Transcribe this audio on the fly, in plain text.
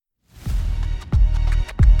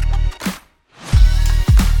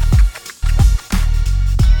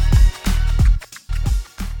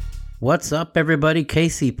What's up, everybody?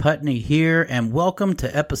 Casey Putney here, and welcome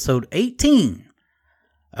to episode 18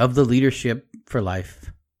 of the Leadership for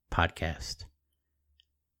Life podcast.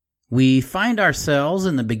 We find ourselves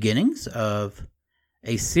in the beginnings of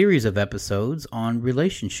a series of episodes on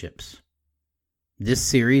relationships. This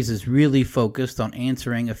series is really focused on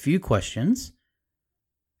answering a few questions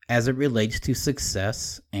as it relates to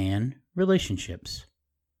success and relationships.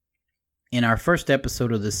 In our first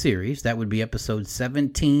episode of the series, that would be episode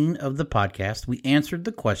 17 of the podcast, we answered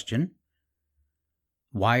the question,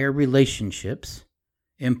 why are relationships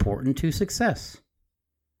important to success?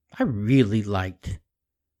 I really liked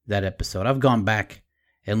that episode. I've gone back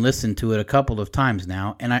and listened to it a couple of times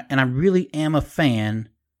now, and I really am a fan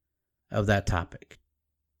of that topic.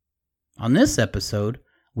 On this episode,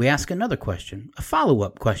 we ask another question, a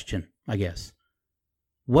follow-up question, I guess.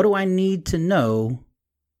 What do I need to know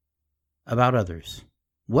about others?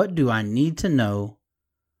 What do I need to know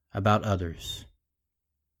about others?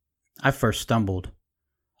 I first stumbled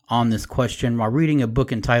on this question while reading a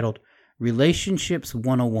book entitled Relationships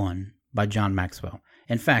 101 by John Maxwell.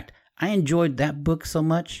 In fact, I enjoyed that book so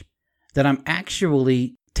much that I'm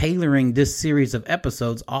actually tailoring this series of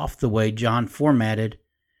episodes off the way John formatted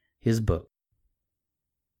his book.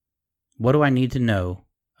 What do I need to know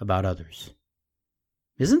about others?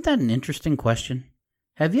 Isn't that an interesting question?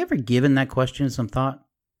 Have you ever given that question some thought?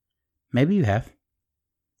 Maybe you have,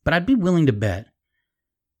 but I'd be willing to bet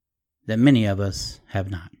that many of us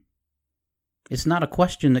have not. It's not a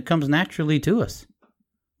question that comes naturally to us.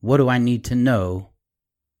 What do I need to know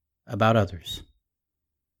about others?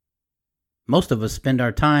 Most of us spend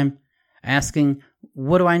our time asking,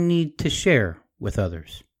 what do I need to share with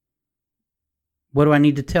others? What do I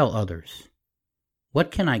need to tell others?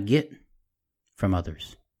 What can I get from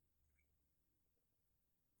others?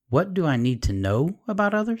 What do I need to know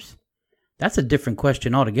about others? That's a different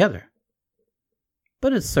question altogether,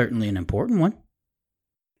 but it's certainly an important one.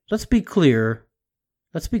 Let's be clear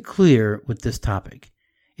with this topic.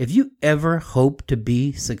 If you ever hope to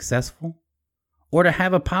be successful or to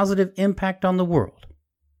have a positive impact on the world,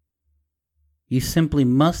 you simply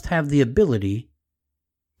must have the ability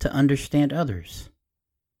to understand others.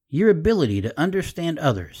 Your ability to understand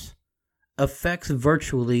others affects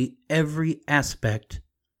virtually every aspect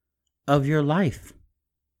of your life.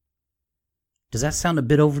 Does that sound a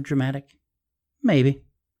bit overdramatic? Maybe.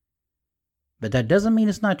 But that doesn't mean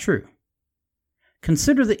it's not true.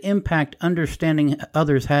 Consider the impact understanding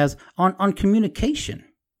others has on communication.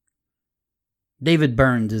 David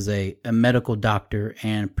Burns is a medical doctor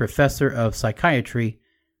and professor of psychiatry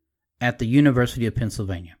at the University of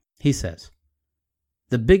Pennsylvania. He says,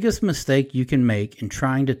 the biggest mistake you can make in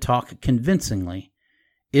trying to talk convincingly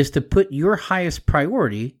is to put your highest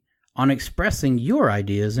priority on expressing your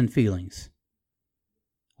ideas and feelings.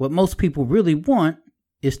 What most people really want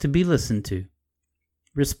is to be listened to,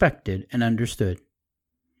 respected, and understood.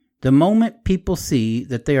 The moment people see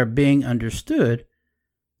that they are being understood,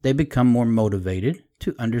 they become more motivated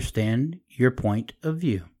to understand your point of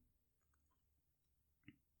view.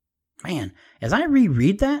 Man, as I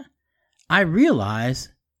reread that, I realize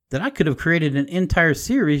that I could have created an entire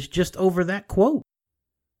series just over that quote.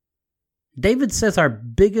 David says our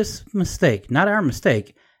biggest mistake, not our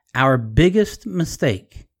mistake, our biggest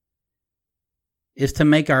mistake is to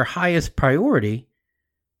make our highest priority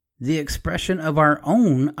the expression of our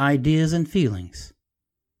own ideas and feelings.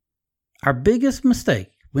 Our biggest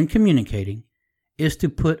mistake when communicating is to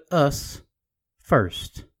put us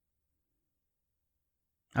first.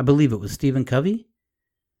 I believe it was Stephen Covey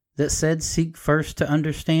that said, seek first to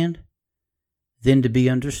understand, then to be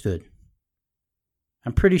understood.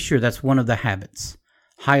 I'm pretty sure that's one of the habits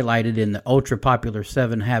highlighted in the ultra-popular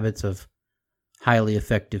 7 Habits of Highly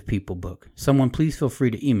Effective People book. Someone please feel free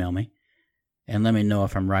to email me and let me know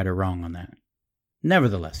if I'm right or wrong on that.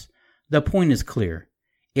 Nevertheless, the point is clear.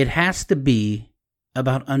 It has to be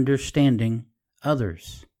about understanding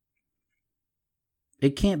others.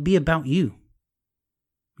 It can't be about you,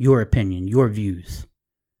 your opinion, your views,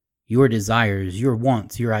 your desires, your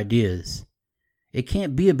wants, your ideas. It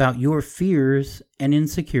can't be about your fears and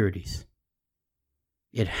insecurities.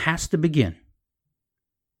 It has to begin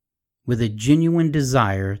with a genuine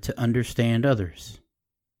desire to understand others.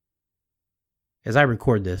 As I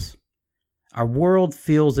record this, our world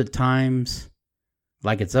feels at times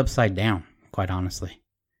like it's upside down, quite honestly.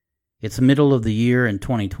 It's the middle of the year in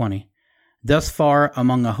 2020. Thus far,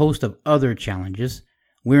 among a host of other challenges,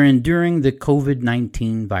 we're enduring the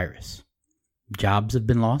COVID-19 virus. Jobs have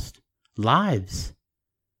been lost. Lives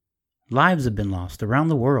have been lost around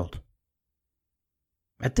the world.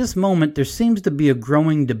 At this moment, there seems to be a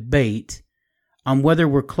growing debate on whether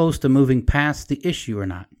we're close to moving past the issue or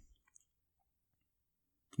not.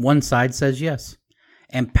 One side says yes,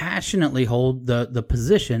 and passionately hold the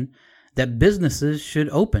position that businesses should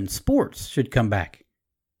open, sports should come back.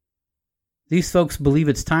 These folks believe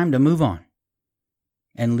it's time to move on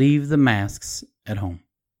and leave the masks at home.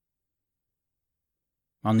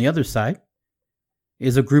 On the other side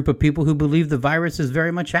is a group of people who believe the virus is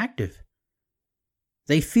very much active.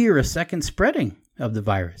 They fear a second spreading of the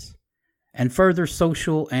virus and further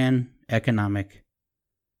social and economic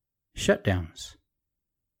shutdowns.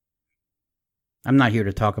 I'm not here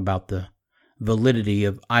to talk about the validity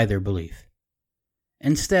of either belief.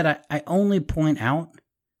 Instead, I only point out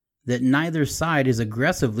that neither side is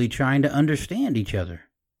aggressively trying to understand each other.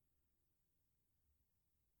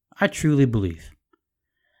 I truly believe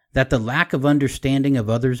that the lack of understanding of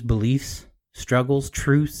others' beliefs, struggles,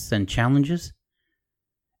 truths, and challenges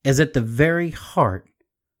is at the very heart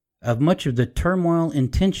of much of the turmoil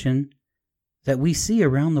and tension that we see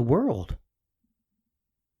around the world.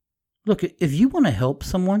 Look, if you want to help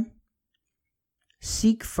someone,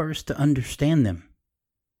 seek first to understand them.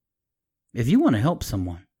 If you want to help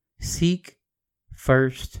someone, seek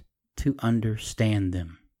first to understand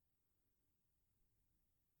them.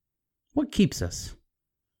 What keeps us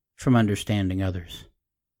from understanding others?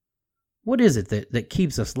 What is it that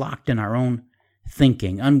keeps us locked in our own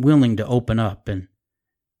thinking, unwilling to open up and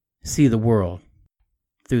see the world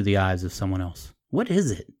through the eyes of someone else? What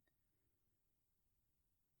is it?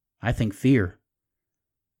 I think fear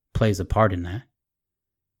plays a part in that.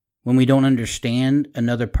 When we don't understand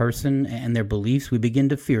another person and their beliefs, we begin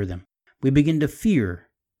to fear them. We begin to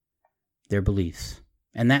fear their beliefs.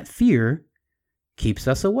 And that fear keeps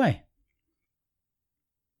us away.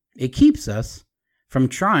 It keeps us from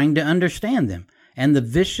trying to understand them. And the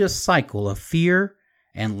vicious cycle of fear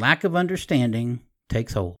and lack of understanding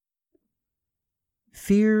takes hold.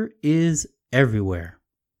 Fear is everywhere.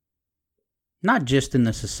 Not just in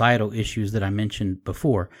the societal issues that I mentioned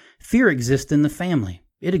before. Fear exists in the family.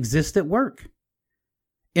 It exists at work.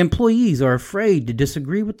 Employees are afraid to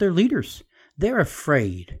disagree with their leaders. They're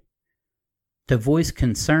afraid to voice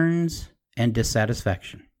concerns and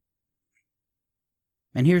dissatisfaction.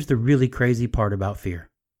 And here's the really crazy part about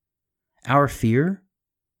fear. Our fear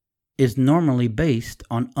is normally based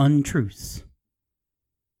on untruths.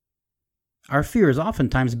 Our fear is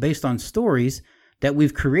oftentimes based on stories that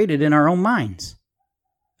we've created in our own minds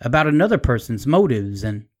about another person's motives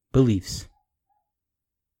and beliefs.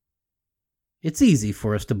 It's easy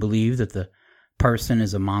for us to believe that the person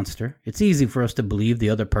is a monster. It's easy for us to believe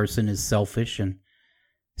the other person is selfish and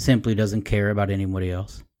simply doesn't care about anybody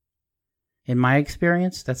else. In my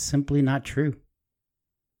experience, that's simply not true.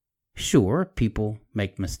 Sure, people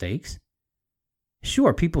make mistakes.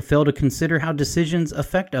 Sure, people fail to consider how decisions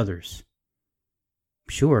affect others.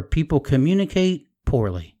 Sure, people communicate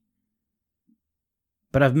poorly.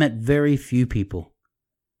 But I've met very few people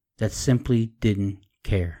that simply didn't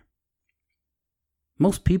care.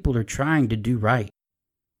 Most people are trying to do right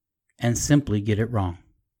and simply get it wrong.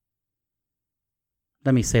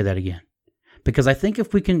 Let me say that again, because I think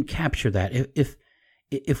if we can capture that,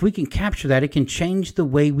 if we can capture that, it can change the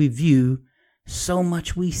way we view so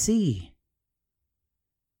much we see.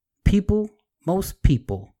 Most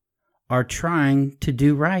people are trying to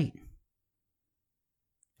do right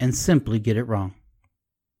and simply get it wrong.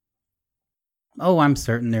 Oh, I'm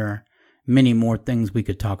certain there are many more things we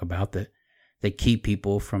could talk about that keep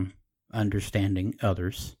people from understanding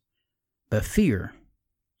others. But fear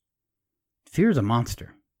is a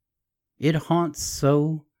monster. It haunts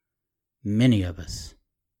so many of us.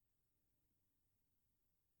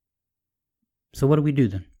 So what do we do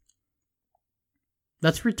then?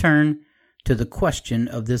 Let's return to the question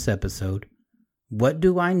of this episode. What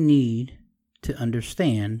do I need to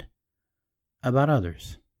understand about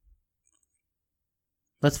others?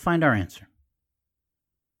 Let's find our answer.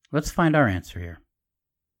 Let's find our answer here.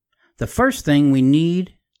 The first thing we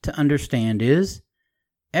need to understand is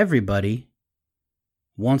everybody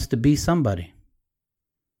wants to be somebody.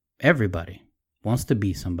 Everybody wants to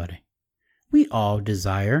be somebody. We all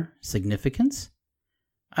desire significance.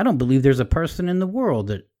 I don't believe there's a person in the world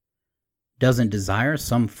that doesn't desire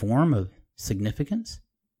some form of significance.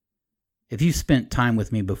 If you've spent time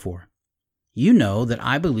with me before, you know that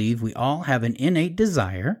I believe we all have an innate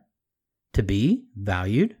desire to be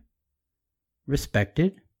valued,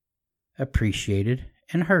 respected, appreciated,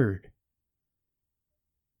 and heard.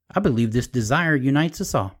 I believe this desire unites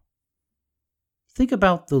us all. Think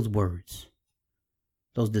about those words,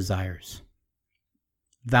 those desires.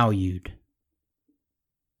 Valued,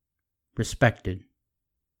 respected,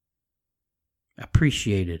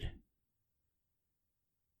 appreciated,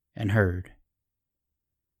 and heard.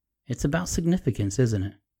 It's about significance, isn't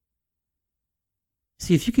it?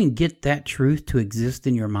 See, if you can get that truth to exist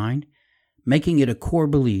in your mind, making it a core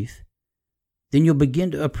belief, then you'll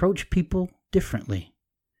begin to approach people differently.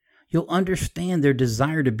 You'll understand their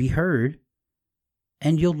desire to be heard,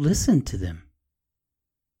 and you'll listen to them.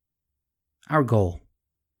 Our goal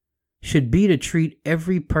should be to treat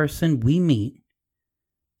every person we meet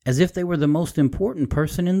as if they were the most important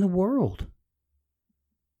person in the world.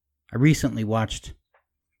 I recently watched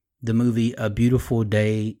the movie A Beautiful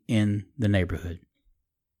Day in the Neighborhood.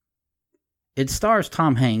 It stars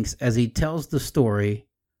Tom Hanks as he tells the story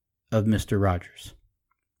of Mr. Rogers.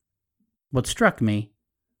 What struck me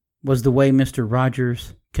was the way Mr.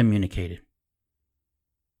 Rogers communicated.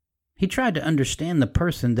 He tried to understand the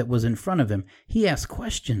person that was in front of him. He asked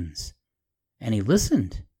questions, and he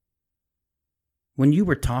listened. When you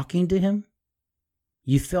were talking to him,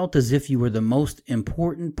 you felt as if you were the most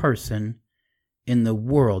important person in the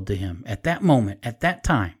world to him at that moment, at that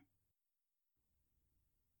time.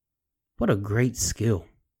 What a great skill.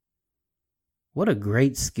 What a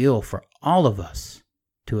great skill for all of us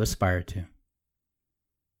to aspire to.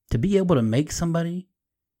 To be able to make somebody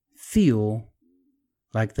feel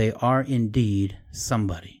like they are indeed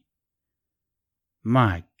somebody.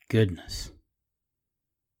 My goodness.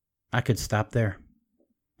 I could stop there.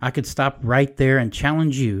 I could stop right there and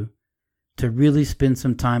challenge you to really spend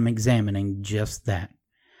some time examining just that.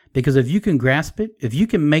 Because if you can grasp it, if you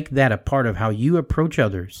can make that a part of how you approach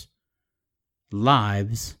others,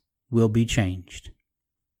 lives will be changed.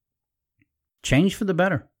 Change for the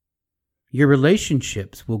better. Your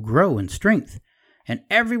relationships will grow in strength, and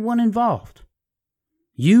everyone involved,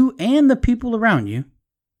 you and the people around you,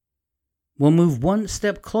 will move one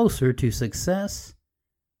step closer to success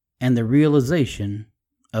and the realization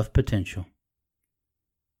of potential.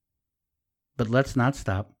 But let's not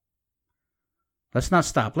stop. Let's not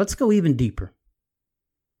stop. Let's go even deeper.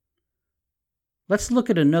 Let's look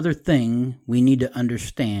at another thing we need to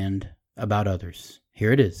understand about others.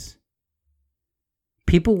 Here it is.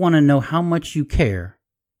 People want to know how much you care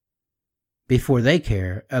before they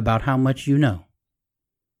care about how much you know.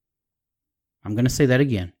 I'm going to say that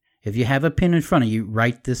again. If you have a pen in front of you,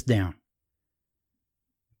 write this down.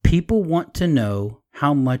 People want to know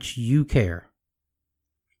how much you care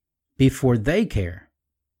before they care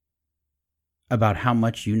about how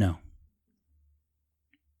much you know.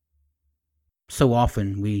 So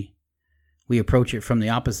often we approach it from the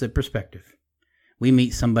opposite perspective. We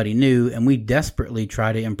meet somebody new and we desperately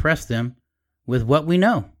try to impress them with what we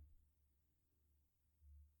know.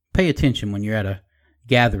 Pay attention when you're at a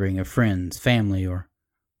gathering of friends, family, or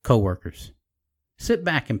coworkers. Sit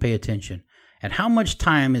back and pay attention at how much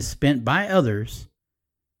time is spent by others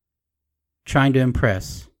trying to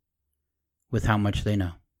impress with how much they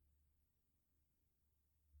know.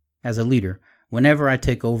 As a leader, whenever I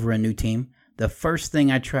take over a new team, the first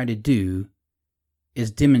thing I try to do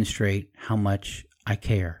is demonstrate how much I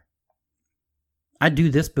care. I do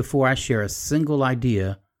this before I share a single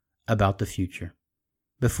idea about the future.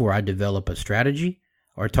 Before I develop a strategy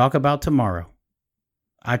or talk about tomorrow,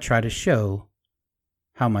 I try to show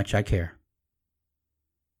how much I care.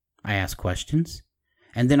 I ask questions,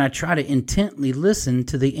 and then I try to intently listen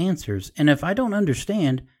to the answers. And if I don't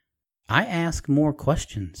understand, I ask more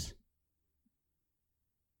questions.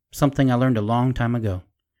 Something I learned a long time ago.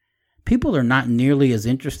 People are not nearly as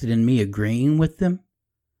interested in me agreeing with them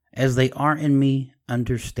as they are in me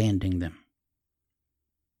understanding them.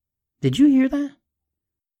 Did you hear that?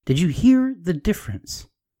 Did you hear the difference?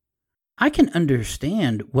 I can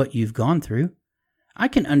understand what you've gone through. I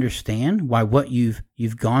can understand why what you've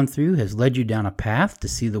gone through has led you down a path to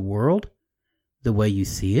see the world the way you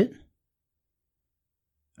see it.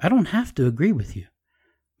 I don't have to agree with you.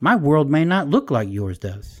 My world may not look like yours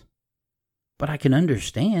does, but I can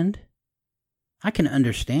understand. I can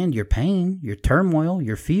understand your pain, your turmoil,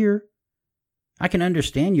 your fear. I can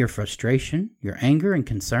understand your frustration, your anger and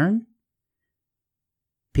concern.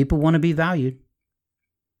 People want to be valued,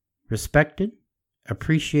 respected,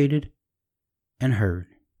 appreciated, and heard.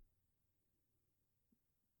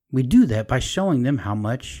 We do that by showing them how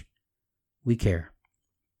much we care.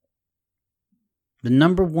 The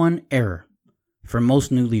number one error for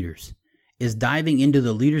most new leaders is diving into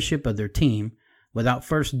the leadership of their team without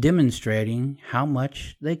first demonstrating how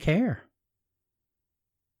much they care.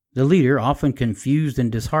 The leader, often confused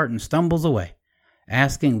and disheartened, stumbles away,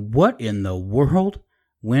 asking what in the world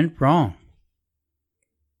went wrong.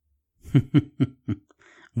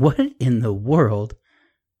 What in the world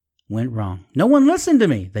went wrong? No one listened to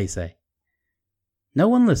me, they say. No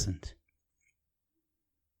one listened.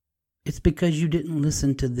 It's because you didn't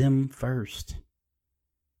listen to them first.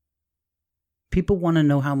 People want to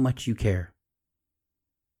know how much you care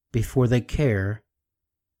before they care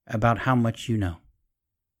about how much you know.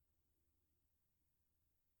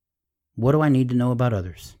 What do I need to know about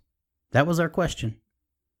others? That was our question.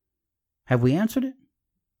 Have we answered it?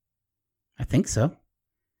 I think so.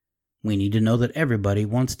 We need to know that everybody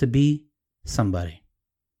wants to be somebody.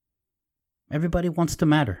 Everybody wants to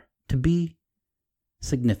matter, to be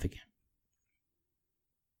significant.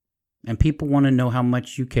 And people want to know how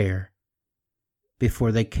much you care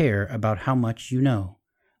before they care about how much you know.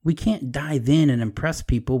 We can't dive in and impress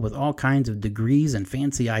people with all kinds of degrees and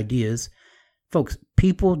fancy ideas. Folks,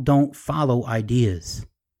 people don't follow ideas.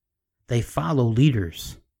 They follow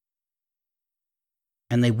leaders.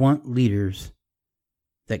 And they want leaders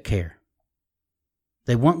that care.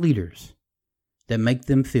 They want leaders that make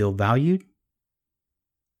them feel valued,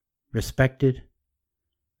 respected,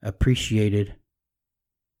 appreciated,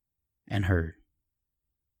 and heard.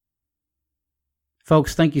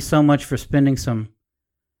 Folks, thank you so much for spending some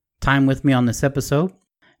time with me on this episode.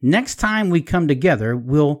 Next time we come together,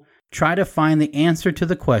 we'll try to find the answer to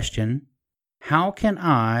the question, how can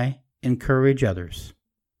I encourage others?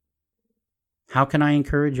 How can I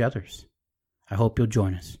encourage others? I hope you'll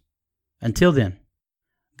join us. Until then,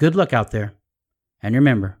 good luck out there. And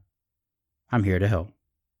remember, I'm here to help.